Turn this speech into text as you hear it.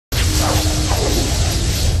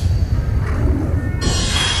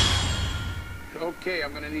Okay,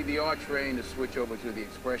 I'm gonna need the arch train to switch over to the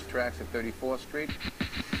express tracks at 34th Street.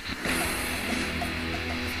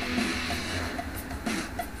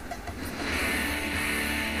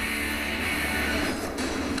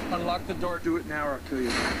 Unlock the door. Do it now or I'll kill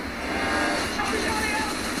you. Everybody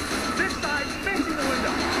out! This side, facing the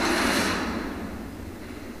window.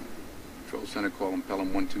 Control center calling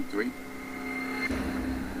Pelham 123.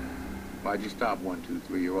 Why'd you stop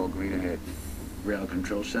 123? You're all green ahead. Rail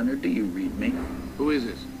Control Center, do you read me? Who is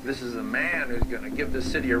this? This is a man who's going to give the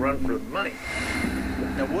city a run for the money.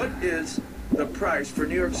 Now, what is the price for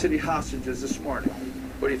New York City hostages this morning?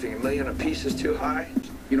 What do you think, $1 million a piece is too high?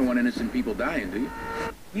 You don't want innocent people dying, do you?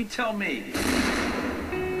 You tell me.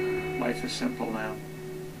 Life is simple now.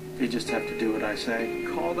 You just have to do what I say.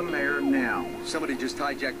 Call the mayor now. Somebody just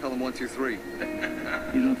hijacked Pelham 123.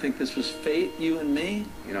 You don't think this was fate, you and me?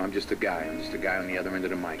 You know, I'm just a guy. I'm just a guy on the other end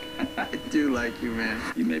of the mic. I do like you, man.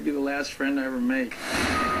 You may be the last friend I ever make.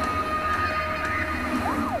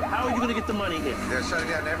 How are you going to get the money here? They're shutting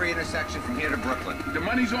down every intersection from here to Brooklyn. The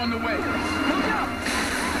money's on the way. Look out!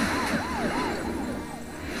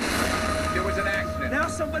 There was an accident. Now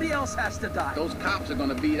somebody else has to die. Those cops are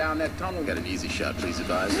gonna be down that tunnel. Got an easy shot, please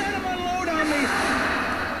advise. Let him unload on me!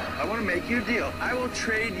 I want to make you a deal. I will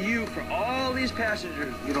trade you for all these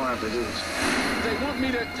passengers. You don't have to do this. They want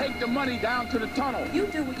me to take the money down to the tunnel. You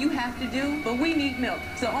do what you have to do, but we need milk.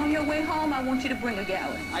 So on your way home, I want you to bring a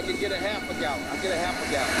gallon. I can get a half a gallon. I'll get a half a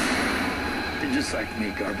gallon. You're just like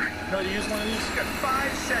me, Garber. No, you use one of these? You got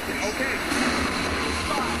 5 seconds. Okay.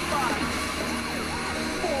 5,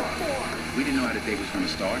 4. We didn't know how the day was gonna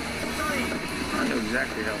start. 3. I knew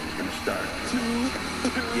exactly how it was going to start. 2.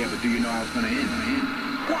 Yeah, but do you know how it's gonna end?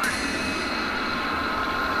 1.